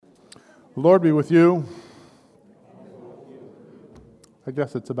The Lord be with you. I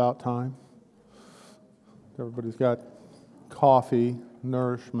guess it's about time. Everybody's got coffee,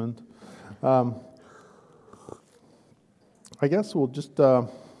 nourishment. I guess we'll just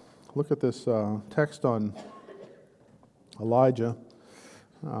look at this text on Elijah,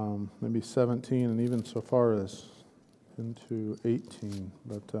 maybe 17 and even so far as into 18.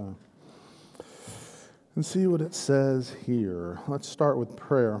 And see what it says here. Let's start with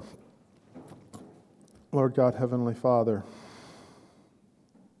prayer. Lord God, Heavenly Father,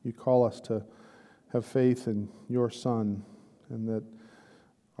 you call us to have faith in your Son, and that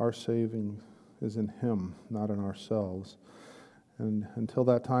our saving is in him, not in ourselves. And until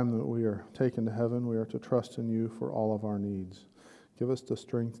that time that we are taken to heaven, we are to trust in you for all of our needs. Give us the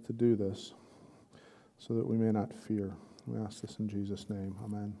strength to do this so that we may not fear. We ask this in Jesus' name.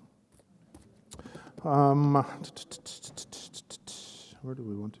 Amen. Where do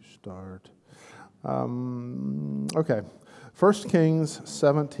we want to start? Okay. 1 Kings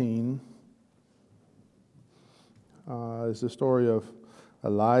 17 is the story of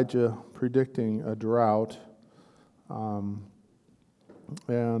Elijah predicting a drought. And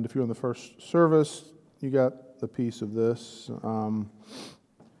if you're in the first service, you got the piece of this.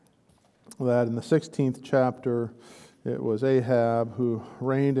 That in the 16th chapter, it was Ahab who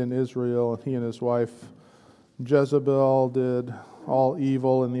reigned in Israel, and he and his wife Jezebel did all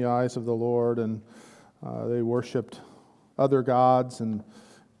evil in the eyes of the Lord, and they worshipped other gods and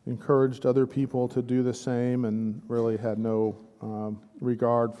encouraged other people to do the same, and really had no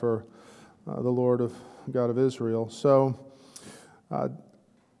regard for the Lord of God of Israel. So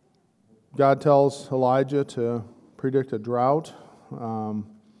God tells Elijah to predict a drought, and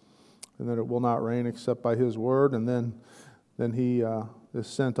that it will not rain except by his word, and then he is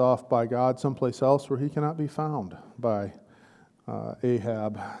sent off by God someplace else where he cannot be found by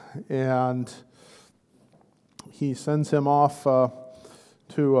Ahab. And he sends him off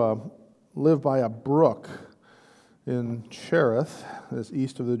to live by a brook in Cherith, that's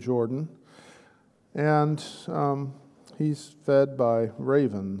east of the Jordan. And he's fed by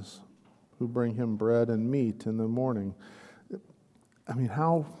ravens who bring him bread and meat in the morning. I mean,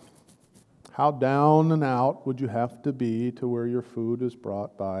 how down and out would you have to be to where your food is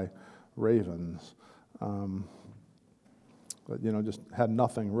brought by ravens? But, just had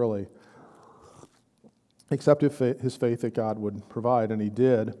nothing really, except his faith that God would provide, and he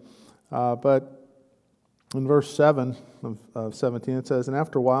did. But in verse 7 of 17, it says, "And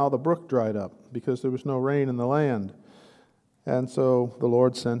after a while the brook dried up, because there was no rain in the land. And so the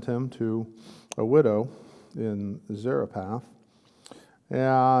Lord sent him to a widow in Zarephath,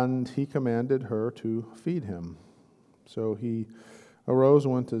 and he commanded her to feed him. So he arose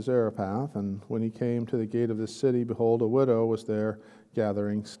and went to Zarephath, and when he came to the gate of the city, behold, a widow was there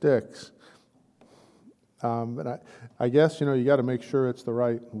gathering sticks." But I guess, you got to make sure it's the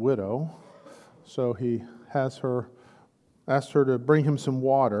right widow. So he asked her to bring him some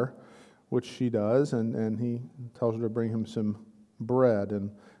water, which she does, and he tells her to bring him some bread,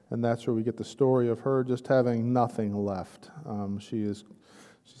 and that's where we get the story of her just having nothing left. She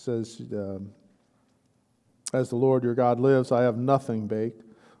says, "As the Lord your God lives, I have nothing baked,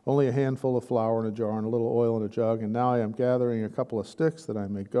 only a handful of flour in a jar and a little oil in a jug, and now I am gathering a couple of sticks that I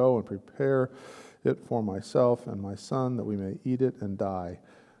may go and prepare it for myself and my son, that we may eat it and die."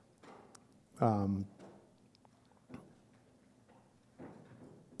 And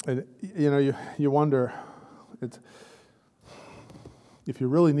you wonder, if you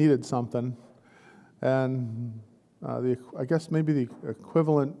really needed something, and I guess maybe the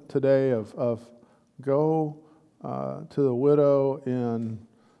equivalent today of go to the widow in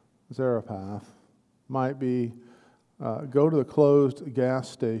Zarephath might be go to the closed gas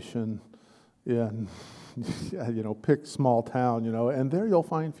station in pick small town, and there you'll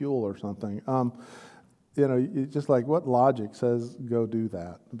find fuel or something. Just like what logic says go do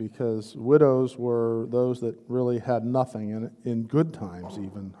that? Because widows were those that really had nothing, and in good times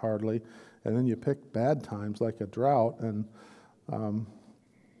even hardly, and then you pick bad times like a drought, and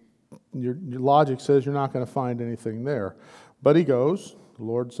your logic says you're not going to find anything there. But he goes. The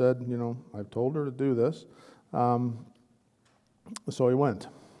Lord said, I've told her to do this. So he went.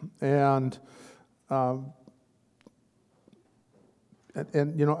 And I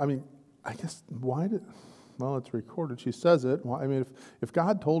guess it's recorded. She says it. If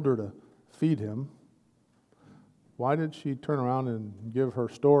God told her to feed him, why did she turn around and give her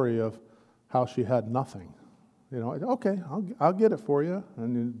story of how she had nothing? Okay, I'll get it for you.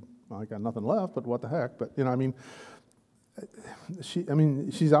 And I got nothing left, but what the heck? But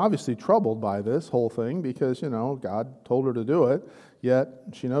she's obviously troubled by this whole thing because God told her to do it. yet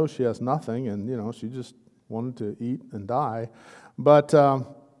she knows she has nothing, and, she just wanted to eat and die. But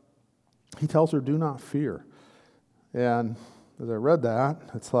he tells her, do not fear. And as I read that,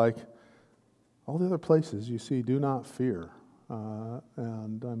 it's like all the other places you see, do not fear.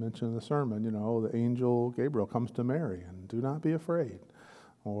 And I mentioned in the sermon, the angel Gabriel comes to Mary, and do not be afraid.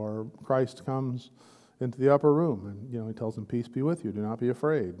 Or Christ comes into the upper room, and, he tells him, peace be with you, do not be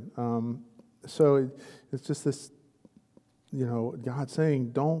afraid. So it's just this, God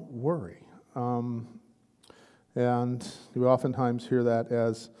saying, don't worry. And we oftentimes hear that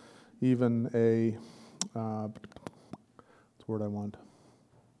as even a, what's the word I want?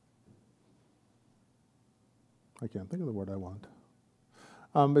 I can't think of the word I want.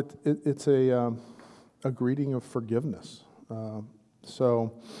 It's a greeting of forgiveness.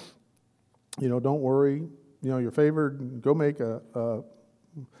 So, don't worry. You're favored. Go make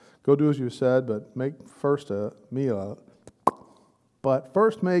go do as you said, but make first but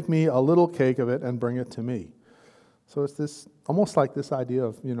first make me a little cake of it and bring it to me. So it's this, almost like this idea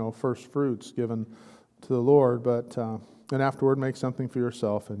of, first fruits given to the Lord, but, and afterward make something for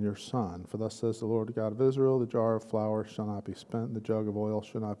yourself and your son. For thus says the Lord God of Israel, the jar of flour shall not be spent, and the jug of oil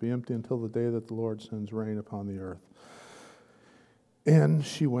shall not be empty until the day that the Lord sends rain upon the earth. And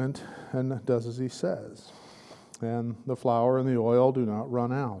she went and does as he says. And the flour and the oil do not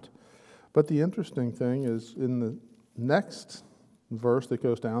run out. But the interesting thing is in the next verse that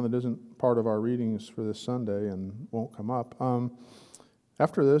goes down, that isn't part of our readings for this Sunday and won't come up.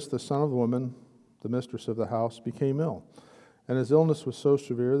 After this, the son of the woman, the mistress of the house, became ill. And his illness was so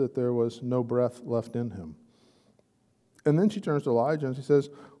severe that there was no breath left in him. And then she turns to Elijah and she says,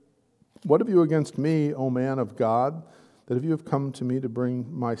 what have you against me, O man of God, that if you have come to me to bring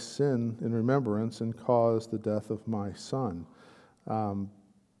my sin in remembrance and cause the death of my son?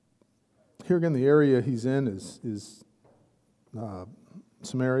 Here again, the area he's in is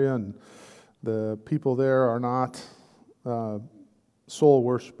Samaria, and the people there are not sole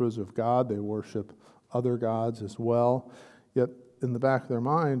worshipers of God. They worship other gods as well. Yet in the back of their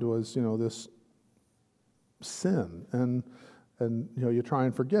mind was, this sin, and you try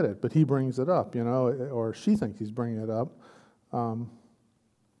and forget it, but he brings it up, or she thinks he's bringing it up to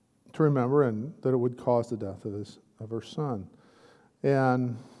remember, and that it would cause the death of her son.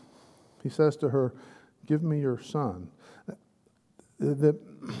 And he says to her, give me your son. That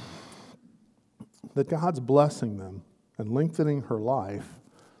God's blessing them and lengthening her life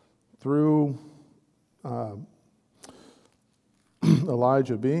through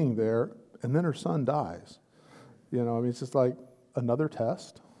Elijah being there, and then her son dies. It's just like another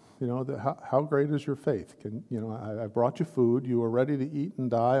test. How great is your faith? I brought you food. You were ready to eat and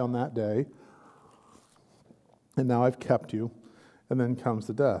die on that day, and now I've kept you. And then comes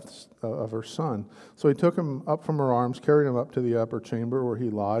the death of her son. So he took him up from her arms, carried him up to the upper chamber where he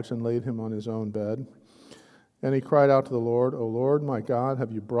lodged, and laid him on his own bed. And he cried out to the Lord, O Lord, my God,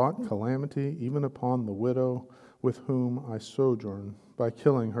 have you brought calamity even upon the widow with whom I sojourn by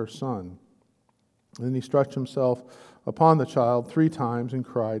killing her son? And then he stretched himself upon the child 3 times and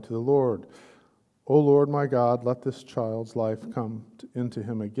cried to the Lord, O Lord my God, let this child's life come into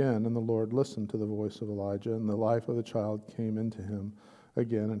him again. And the Lord listened to the voice of Elijah, and the life of the child came into him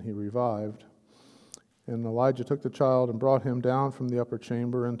again, and he revived. And Elijah took the child and brought him down from the upper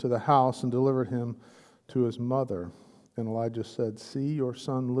chamber into the house and delivered him to his mother. And Elijah said, see, your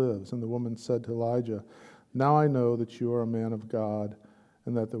son lives. And the woman said to Elijah, now I know that you are a man of God,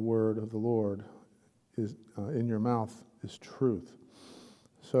 and that the word of the Lord is in your mouth is truth.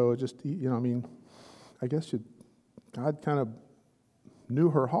 So it just, I guess God kind of knew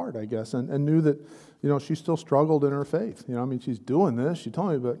her heart, I guess, and knew that, she still struggled in her faith. She's doing this. She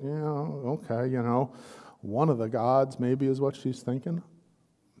told me, but, okay, one of the gods maybe is what she's thinking.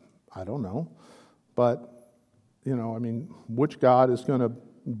 I don't know. But, which God is going to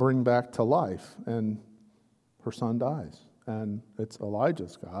bring back to life? And her son dies. And it's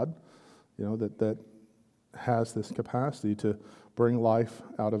Elijah's God, that has this capacity to bring life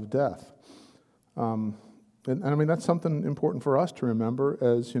out of death. And that's something important for us to remember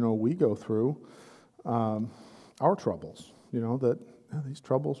as, we go through our troubles, that these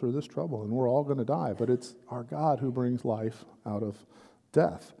troubles are this trouble, and we're all going to die, but it's our God who brings life out of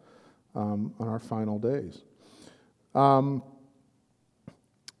death on our final days.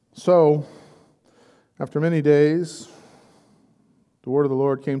 So, after many days, the word of the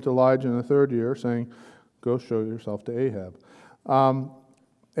Lord came to Elijah in the 3rd year, saying, go show yourself to Ahab.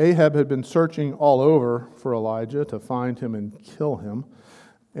 Ahab had been searching all over for Elijah to find him and kill him,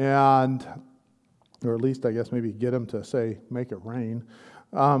 or at least, I guess, maybe get him to say, make it rain.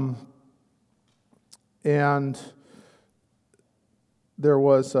 And there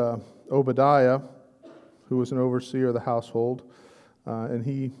was Obadiah, who was an overseer of the household, and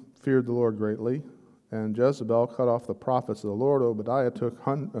he feared the Lord greatly. And Jezebel cut off the prophets of the Lord. Obadiah took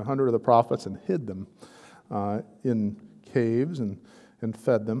 100 of the prophets and hid them in caves and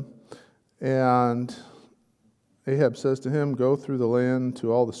fed them. And Ahab says to him, "Go through the land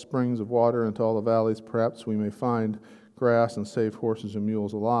to all the springs of water and to all the valleys. Perhaps we may find grass and save horses and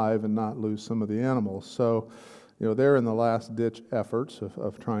mules alive and not lose some of the animals." So, they're in the last-ditch efforts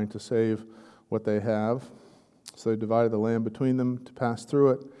of trying to save what they have. So they divided the land between them to pass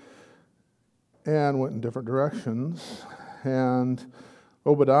through it and went in different directions. And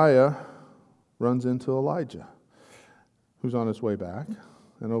Obadiah runs into Elijah, who's on his way back.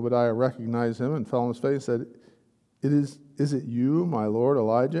 And Obadiah recognized him and fell on his face and said, Is it you, my lord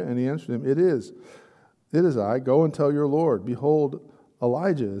Elijah? And he answered him, It is I. Go and tell your Lord, behold,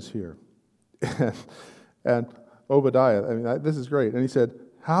 Elijah is here. And Obadiah, this is great. And he said,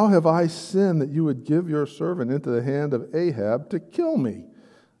 How have I sinned that you would give your servant into the hand of Ahab to kill me?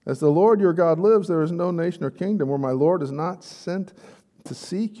 As the Lord your God lives, there is no nation or kingdom where my Lord is not sent to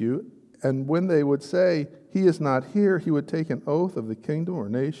seek you. And when they would say, He is not here, he would take an oath of the kingdom or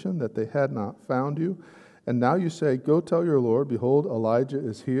nation that they had not found you. And now you say, Go tell your Lord, behold, Elijah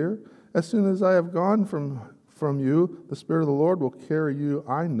is here. As soon as I have gone from you, the Spirit of the Lord will carry you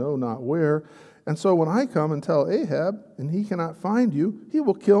I know not where. And so when I come and tell Ahab, and he cannot find you, he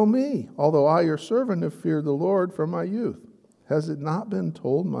will kill me, although I, your servant, have feared the Lord from my youth. Has it not been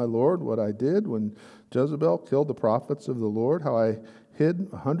told, my Lord, what I did when Jezebel killed the prophets of the Lord, how I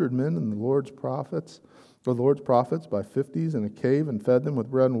hid 100 men in the Lord's prophets by 50s in a cave and fed them with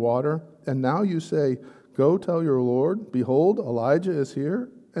bread and water? And now you say, Go tell your Lord, behold, Elijah is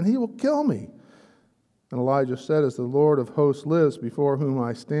here, and he will kill me. And Elijah said, As the Lord of hosts lives, before whom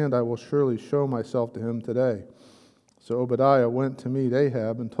I stand, I will surely show myself to him today. So Obadiah went to meet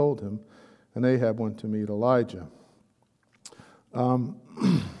Ahab and told him, and Ahab went to meet Elijah.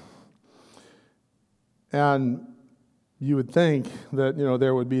 And you would think that,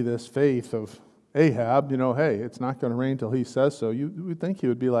 there would be this faith of Ahab, hey, it's not going to rain till he says so. You would think he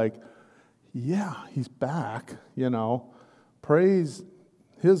would be like, yeah, he's back, praise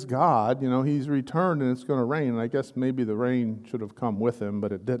his God, he's returned and it's going to rain. And I guess maybe the rain should have come with him,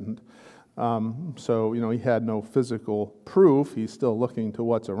 but it didn't. So, he had no physical proof. He's still looking to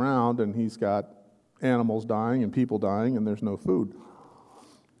what's around, and he's got animals dying and people dying, and there's no food.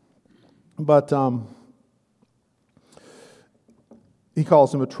 But he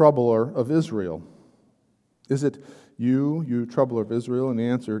calls him a troubler of Israel. Is it you troubler of Israel? And he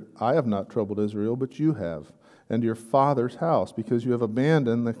answered, I have not troubled Israel, but you have, and your father's house, because you have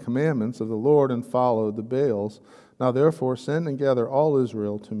abandoned the commandments of the Lord and followed the Baals. Now therefore send and gather all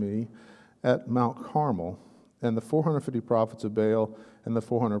Israel to me at Mount Carmel, and the 450 prophets of Baal and the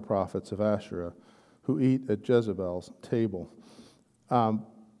 400 prophets of Asherah, who eat at Jezebel's table.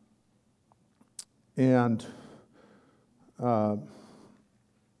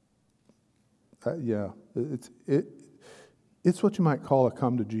 It's what you might call a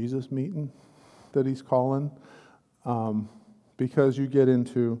come to Jesus meeting that he's calling, because you get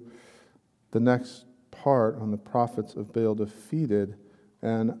into the next part on the prophets of Baal defeated,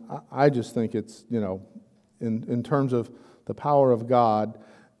 and I just think it's, in terms of the power of God,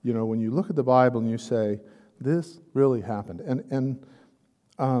 when you look at the Bible and you say, this really happened. And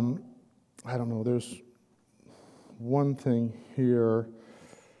I don't know, there's one thing here,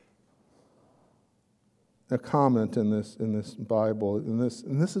 a comment in this Bible, and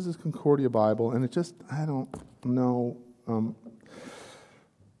this is a Concordia Bible, and it just, I don't know,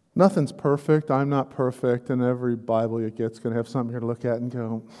 nothing's perfect. I'm not perfect, and every Bible you get's going to have something here to look at and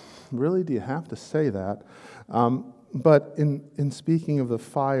go, really, do you have to say that? But in speaking of the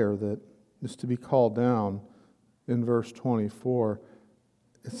fire that is to be called down in verse 24,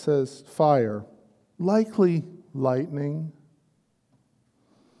 it says fire, likely lightning.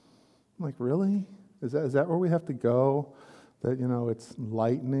 I'm like, really? Is that where we have to go? That, it's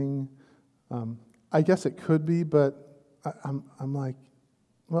lightning? I guess it could be, but I'm like,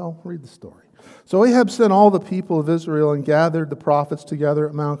 well, read the story. So Ahab sent all the people of Israel and gathered the prophets together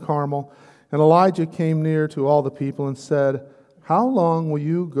at Mount Carmel. And Elijah came near to all the people and said, How long will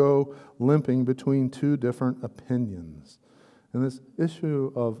you go limping between two different opinions? And this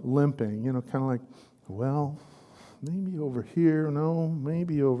issue of limping, kind of like, well, maybe over here, no,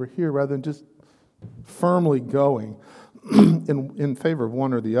 maybe over here, rather than just firmly going in favor of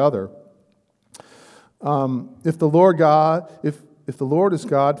one or the other. If the Lord is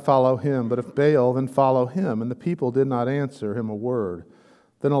God, follow him. But if Baal, then follow him. And the people did not answer him a word.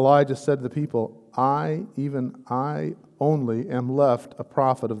 Then Elijah said to the people, even I only am left a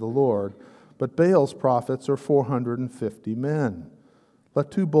prophet of the Lord, but Baal's prophets are 450 men.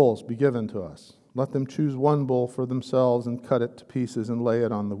 Let 2 bulls be given to us. Let them choose 1 bull for themselves and cut it to pieces and lay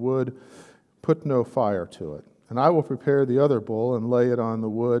it on the wood. Put no fire to it. And I will prepare the other bull and lay it on the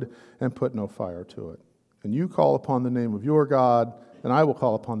wood and put no fire to it. And you call upon the name of your God, and I will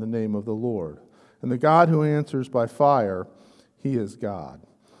call upon the name of the Lord. And the God who answers by fire, he is God.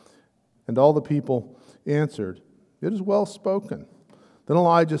 And all the people answered, It is well spoken. Then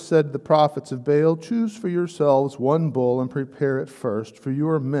Elijah said to the prophets of Baal, Choose for yourselves 1 bull and prepare it first, for you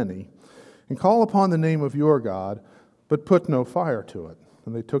are many, and call upon the name of your God, but put no fire to it.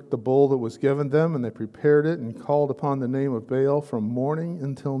 And they took the bull that was given them, and they prepared it, and called upon the name of Baal from morning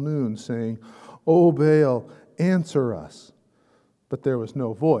until noon, saying, O Baal, answer us. But there was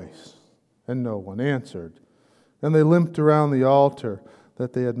no voice, and no one answered. And they limped around the altar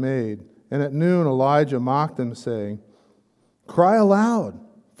that they had made. And at noon Elijah mocked them, saying, Cry aloud,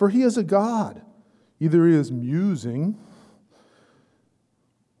 for he is a god. Either he is musing,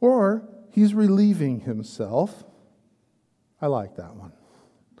 or he's relieving himself. I like that one.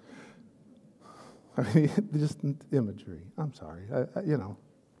 I mean, just imagery. I'm sorry.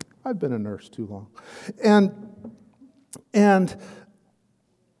 I've been a nurse too long.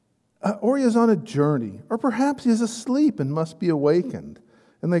 Or he is on a journey, or perhaps he is asleep and must be awakened.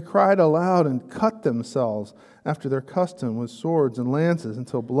 And they cried aloud and cut themselves after their custom with swords and lances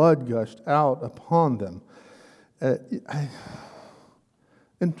until blood gushed out upon them.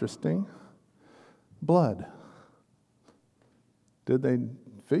 Interesting. Blood. Did they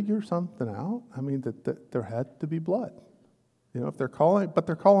figure something out? I mean, that there had to be blood. If they're calling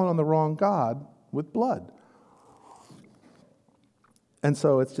on the wrong God with blood. And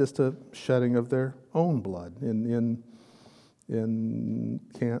so it's just a shedding of their own blood in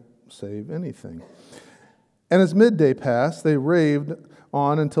can't save anything. And as midday passed, they raved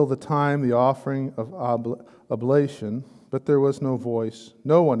on until the time the offering of oblation, but there was no voice,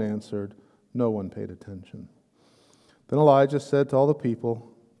 no one answered, no one paid attention. Then Elijah said to all the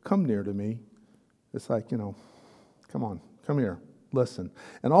people, Come near to me. It's like, come on, come here, listen.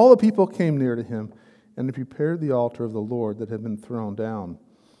 And all the people came near to him, and he prepared the altar of the Lord that had been thrown down.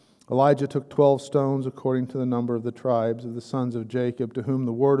 Elijah took 12 stones according to the number of the tribes of the sons of Jacob, to whom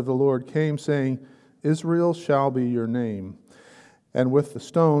the word of the Lord came, saying, Israel shall be your name. And with the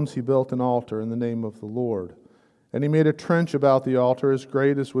stones he built an altar in the name of the Lord. And he made a trench about the altar as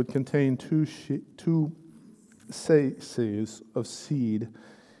great as would contain 2 saacs of seed.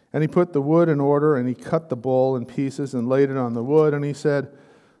 And he put the wood in order, and he cut the bull in pieces and laid it on the wood. And he said,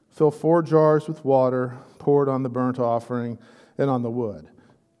 Fill 4 jars with water, pour it on the burnt offering and on the wood.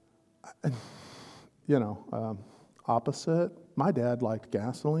 Opposite. My dad liked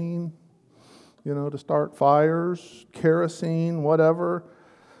gasoline, to start fires, kerosene, whatever,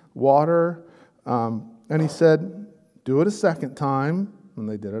 water. And he said, do it a second time. And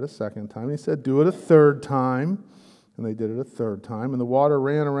they did it a second time. He said, do it a third time. And they did it a third time. And the water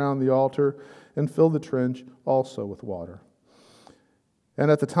ran around the altar and filled the trench also with water. And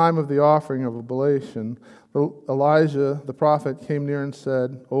at the time of the offering of oblation, Elijah the prophet came near and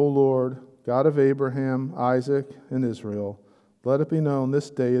said, O Lord, God of Abraham, Isaac, and Israel, let it be known this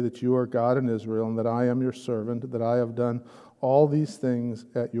day that you are God in Israel, and that I am your servant, that I have done all these things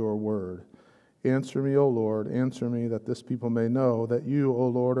at your word. Answer me, O Lord, answer me, that this people may know that you, O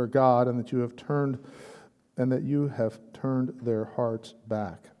Lord, are God, and that you have turned their hearts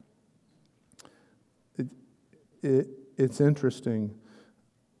back. It's interesting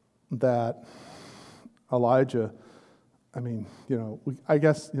that Elijah, I kind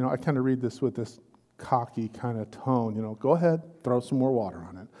of read this with this cocky kind of tone, go ahead, throw some more water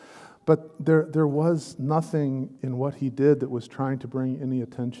on it. But there was nothing in what he did that was trying to bring any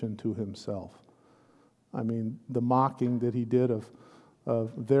attention to himself. I mean, the mocking that he did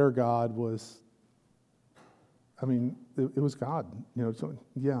of their God was, it was God. So,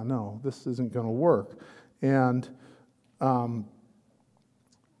 this isn't going to work. And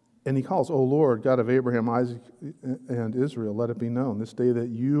he calls, O Lord, God of Abraham, Isaac, and Israel, let it be known this day that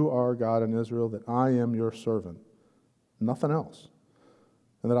you are God in Israel, that I am your servant, nothing else,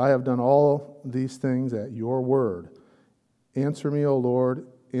 and that I have done all these things at your word. Answer me, O Lord,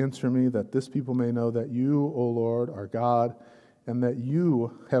 answer me, that this people may know that you, O Lord, are God, and that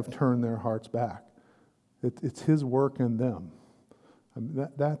you have turned their hearts back. It's his work in them.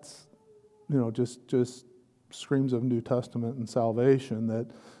 That's just screams of New Testament and salvation, that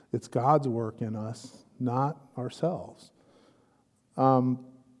it's God's work in us, not ourselves. Then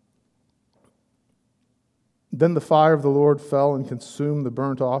the fire of the Lord fell and consumed the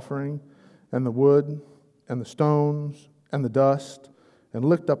burnt offering and the wood and the stones and the dust, and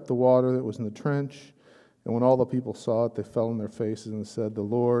licked up the water that was in the trench. And when all the people saw it, they fell on their faces and said, "The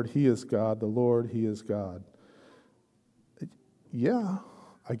Lord, He is God, the Lord, He is God." Yeah,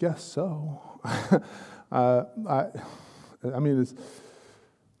 I guess so. I mean,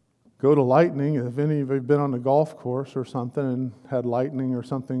 go to lightning. If any of you have been on a golf course or something and had lightning or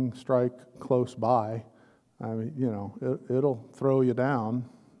something strike close by, I mean, it'll throw you down.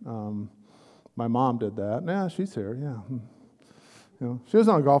 My mom did that. Yeah, she's here. Yeah. She was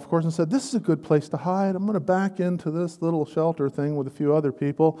on a golf course and said, "This is a good place to hide. I'm going to back into this little shelter thing with a few other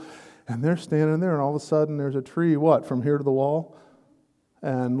people." And they're standing there, and all of a sudden there's a tree, from here to the wall?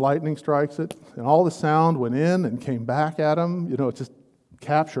 And lightning strikes it, and all the sound went in and came back at them. It just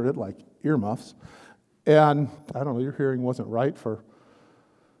captured it like earmuffs. And I don't know, your hearing wasn't right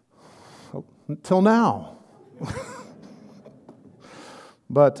until now.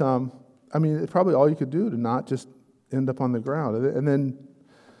 But, it's probably all you could do to not just end up on the ground. And then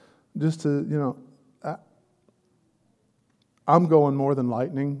just to, I'm going more than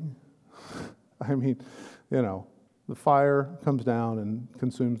lightning. The fire comes down and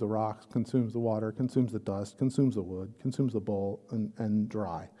consumes the rocks, consumes the water, consumes the dust, consumes the wood, consumes the bowl, and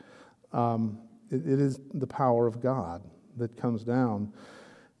dry. It is the power of God that comes down.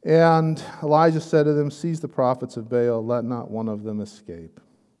 And Elijah said to them, "Seize the prophets of Baal, let not one of them escape."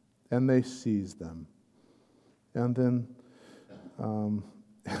 And they seized them. And then, and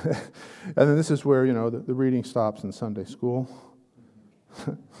then this is where, the reading stops in Sunday school.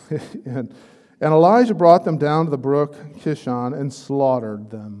 And Elijah brought them down to the brook Kishon and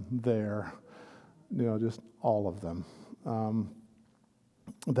slaughtered them there. Just all of them.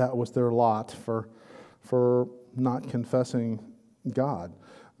 That was their lot for not confessing God.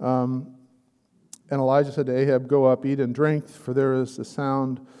 And Elijah said to Ahab, "Go up, eat and drink, for there is the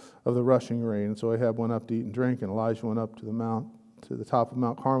sound of the rushing rain." And so Ahab went up to eat and drink, and Elijah went up to the top of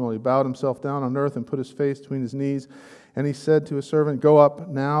Mount Carmel. He bowed himself down on earth and put his face between his knees. And he said to his servant, "Go up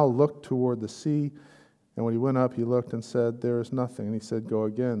now, look toward the sea." And when he went up, he looked and said, "There is nothing." And he said, "Go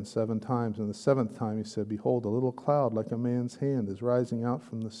again 7 times." And the 7th time he said, "Behold, a little cloud like a man's hand is rising out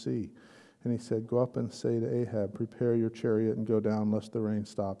from the sea." And he said, "Go up and say to Ahab, prepare your chariot and go down, lest the rain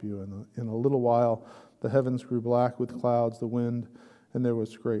stop you." And in a little while the heavens grew black with clouds, the wind, and there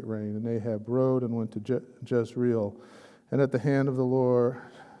was great rain. And Ahab rode and went to Jezreel. And the hand of the Lord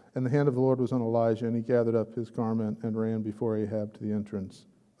was on Elijah, and he gathered up his garment and ran before Ahab to the entrance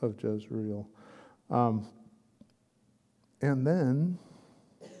of Jezreel. And then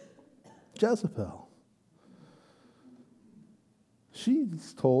Jezebel.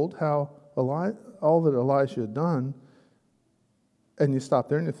 She's told how all that Elijah had done, and you stop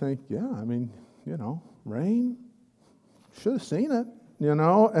there and you think, rain, should have seen it,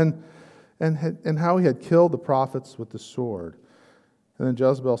 and how he had killed the prophets with the sword. And then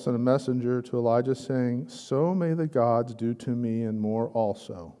Jezebel sent a messenger to Elijah saying, "So may the gods do to me and more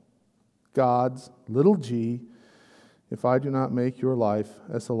also. Gods, little g, if I do not make your life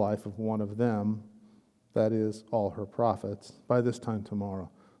as the life of one of them," that is, all her prophets, "by this time tomorrow."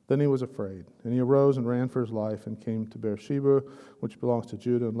 Then he was afraid, and he arose and ran for his life and came to Beersheba, which belongs to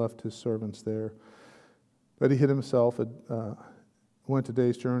Judah, and left his servants there. But he hid himself, went a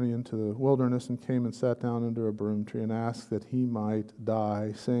day's journey into the wilderness, and came and sat down under a broom tree and asked that he might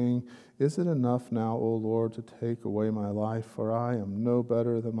die, saying, "Is it enough now, O Lord, to take away my life? For I am no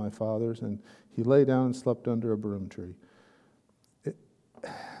better than my fathers." And he lay down and slept under a broom tree.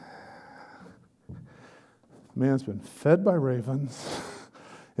 Man's been fed by ravens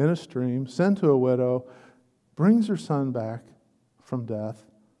in a stream, sent to a widow, brings her son back from death,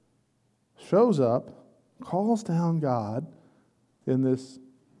 shows up, calls down God in this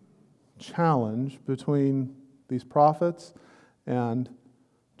challenge between these prophets and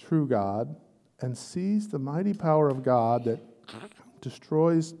true God, and sees the mighty power of God that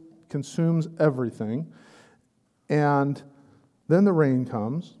destroys, consumes everything. And then the rain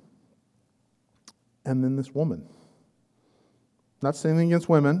comes, and then this woman. Not saying anything against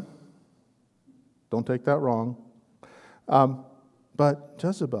women. Don't take that wrong. But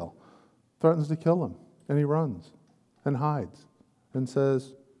Jezebel threatens to kill him, and he runs and hides and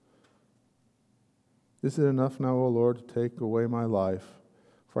says, "Is it enough now, O Lord, to take away my life?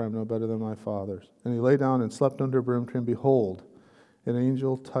 For I am no better than my fathers." And he lay down and slept under a broom tree, and behold, an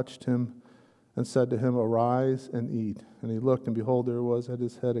angel touched him and said to him, "Arise and eat." And he looked, and behold, there was at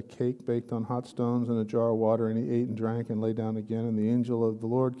his head a cake baked on hot stones and a jar of water, and he ate and drank and lay down again. And the angel of the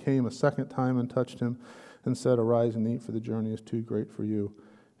Lord came a second time and touched him and said, "Arise and eat, for the journey is too great for you."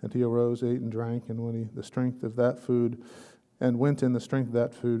 And he arose, ate and drank, and when the strength of that food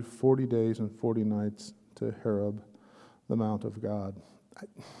 40 days and 40 nights to Horeb, the Mount of God.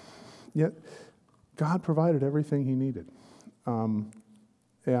 Yet, God provided everything he needed.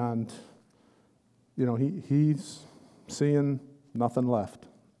 And, he's seeing nothing left,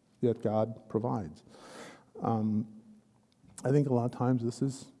 yet God provides. I think a lot of times this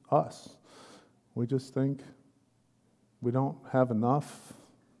is us. We just think we don't have enough,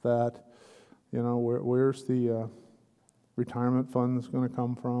 that, where's the retirement funds going to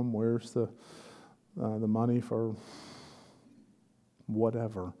come from? Where's the money for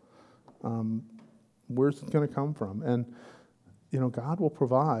whatever? Where's it going to come from? And, God will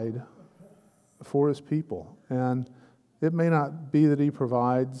provide for his people. And it may not be that he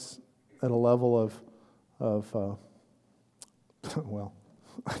provides at a level of well,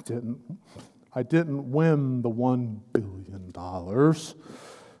 I didn't win the $1 billion,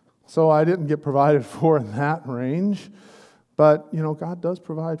 so I didn't get provided for in that range. But, God does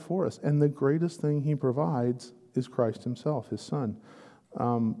provide for us. And the greatest thing he provides is Christ himself, his son.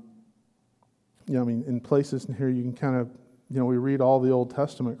 In places in here you can kind of, we read all the Old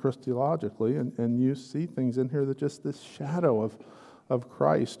Testament Christologically, and you see things in here that just this shadow of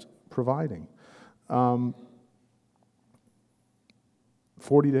Christ providing.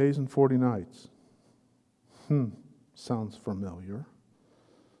 40 days and 40 nights. Sounds familiar.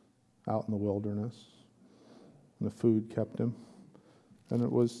 Out in the wilderness. And the food kept him. And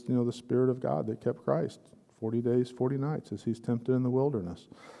it was, the Spirit of God that kept Christ 40 days, 40 nights as he's tempted in the wilderness.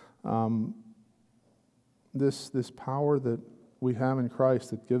 This power that we have in Christ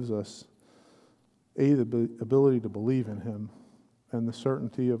that gives us, the ability to believe in him and the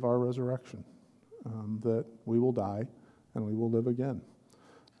certainty of our resurrection, that we will die and we will live again.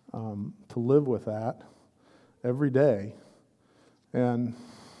 To live with that every day and,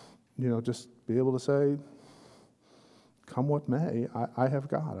 just be able to say, come what may, I have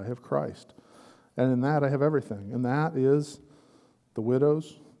God, I have Christ. And in that I have everything. And that is the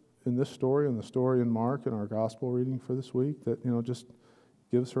widows in this story and the story in Mark in our gospel reading for this week that, just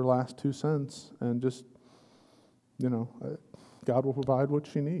gives her last 2 cents and just, God will provide what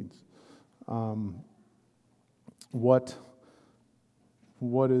she needs. What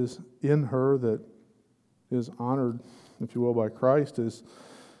is in her that is honored, if you will, by Christ is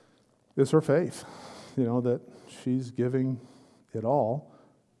her faith. That she's giving it all,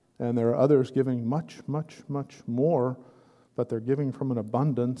 and there are others giving much, much, much more, but they're giving from an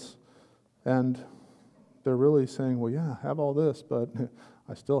abundance, and they're really saying, well, yeah, have all this, but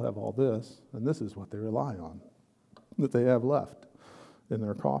I still have all this, and this is what they rely on, that they have left in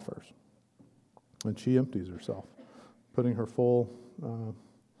their coffers. And she empties herself, putting her full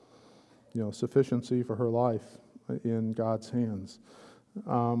sufficiency for her life in God's hands.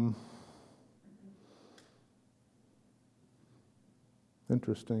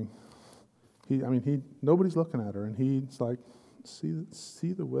 Interesting. Nobody's looking at her, and he's like,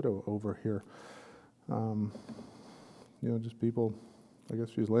 see the widow over here. Just people. I guess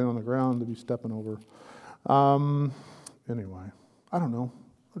she's laying on the ground to be stepping over. Anyway, I don't know.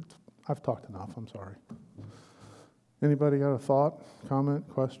 I've talked enough. I'm sorry. Anybody got a thought, comment,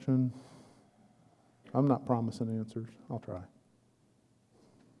 question? I'm not promising answers. I'll try.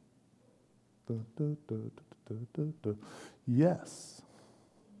 Yes.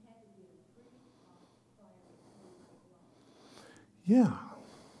 Yeah,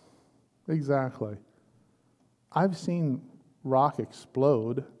 exactly. I've seen rock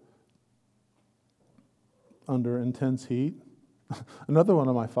explode under intense heat. Another one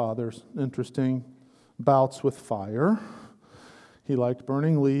of my father's interesting bouts with fire. He liked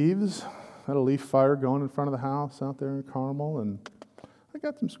burning leaves. Had a leaf fire going in front of the house out there in Carmel, and I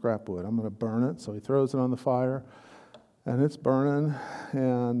got some scrap wood. I'm going to burn it. So he throws it on the fire, and it's burning,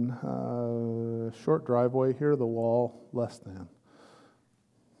 and short driveway here to the wall, less than.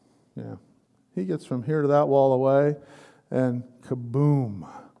 Yeah. He gets from here to that wall away, and kaboom.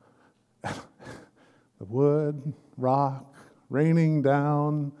 The wood, rock, raining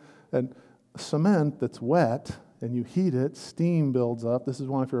down, and cement that's wet, and you heat it, steam builds up. This is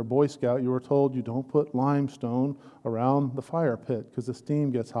why if you're a Boy Scout, you were told you don't put limestone around the fire pit because the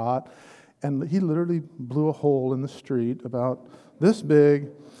steam gets hot. And he literally blew a hole in the street about this big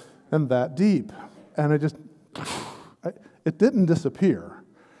and that deep. And it didn't disappear.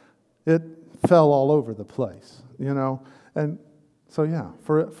 It fell all over the place, And so, yeah,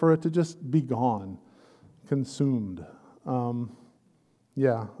 for it to just be gone, consumed.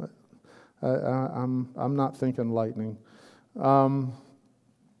 Yeah, I'm not thinking lightning. It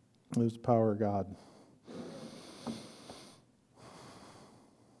was the power of God.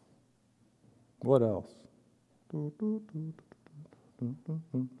 What else?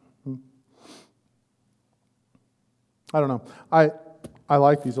 I don't know. I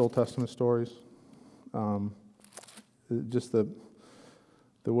like these Old Testament stories. Just the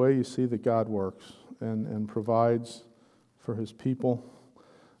way you see that God works and provides for His people,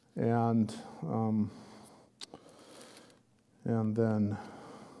 and then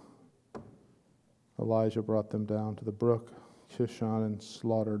Elijah brought them down to the brook Kishon and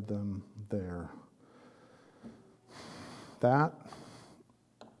slaughtered them there. That's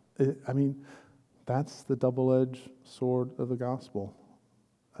the double-edged sword of the gospel.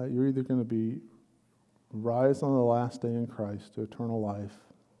 You're either going to rise on the last day in Christ to eternal life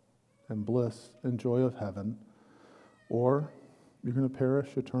and bliss and joy of heaven, or you're going to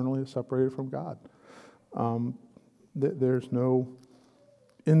perish eternally separated from God. There's no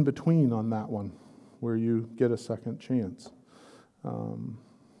in between on that one where you get a second chance.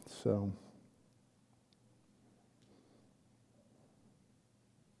 So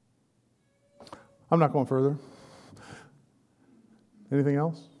I'm not going further. Anything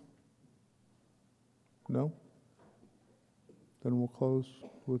else? No? Then we'll close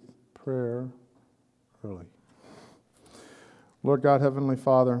with prayer early. Lord God, Heavenly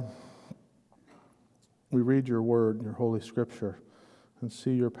Father, we read your word, your holy scripture, and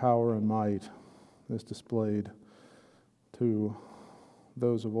see your power and might is displayed to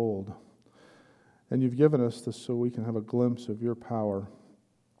those of old. And you've given us this so we can have a glimpse of your power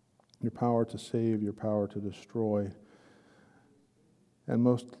to save, your power to destroy, and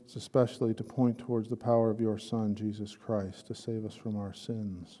most especially to point towards the power of your Son, Jesus Christ, to save us from our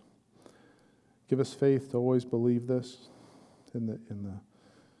sins. Give us faith to always believe this in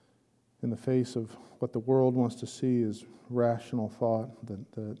the face of what the world wants to see as rational thought,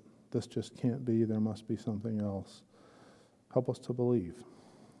 that this just can't be, there must be something else. Help us to believe.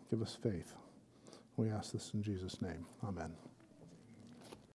 Give us faith. We ask this in Jesus' name. Amen.